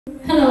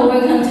Hello,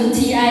 welcome to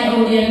TI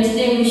Audio.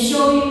 Today we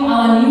show you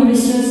our new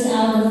research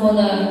out for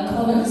the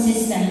colon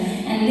system.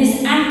 And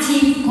this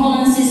active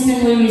colon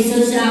system we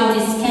research out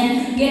is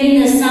can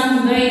get the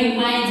sound very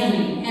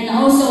widely. And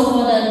also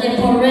for the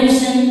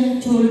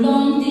deportation to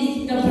long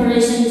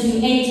deportation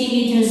to 80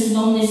 meters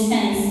long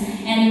distance.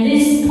 And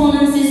this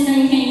colon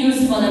system can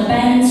use for the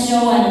band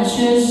show and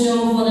church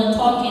show for the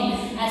talking.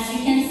 As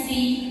you can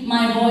see,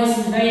 my voice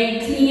is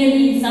very clear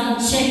in some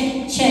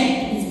check.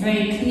 It's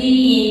very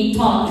clean in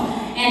talk.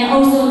 And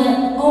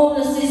also all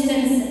the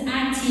systems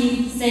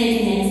active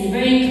setting is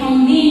very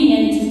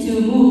convenient to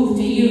move,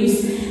 to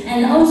use.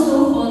 And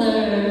also for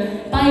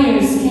the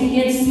buyers can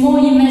get small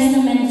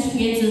investment to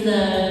get to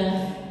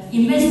the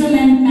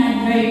investment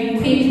back very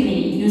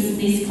quickly. Use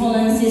this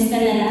colon system,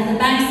 and at the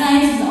back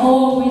side is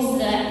always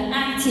the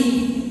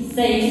active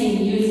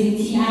setting using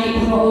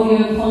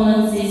T-510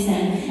 colon system.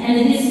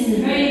 And this is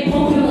a very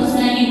popular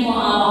setting for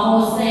our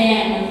wholesale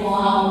and for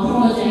our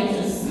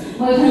projects.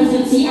 Welcome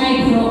to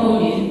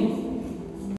T-510.